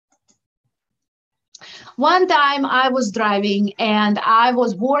One time I was driving and I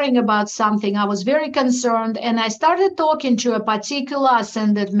was worrying about something. I was very concerned and I started talking to a particular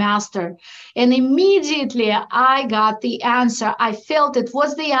ascended master. And immediately I got the answer. I felt it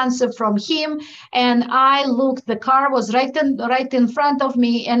was the answer from him. And I looked, the car was right in front of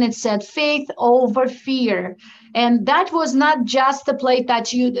me and it said faith over fear. And that was not just a plate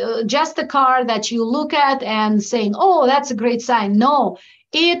that just a car that you look at and saying, oh, that's a great sign. No,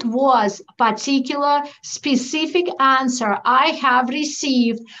 it was particular specific answer I have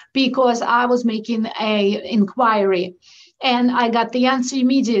received because I was making a inquiry and I got the answer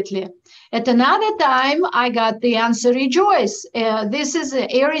immediately. At another time, I got the answer rejoice. This is an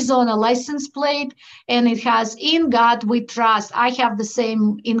Arizona license plate and it has In God We Trust. I have the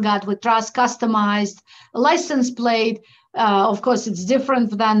same In God We Trust customized license plate. Of course, it's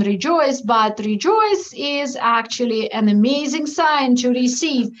different than rejoice, but rejoice is actually an amazing sign to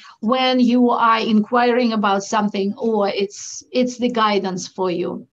receive when you are inquiring about something or it's the guidance for you.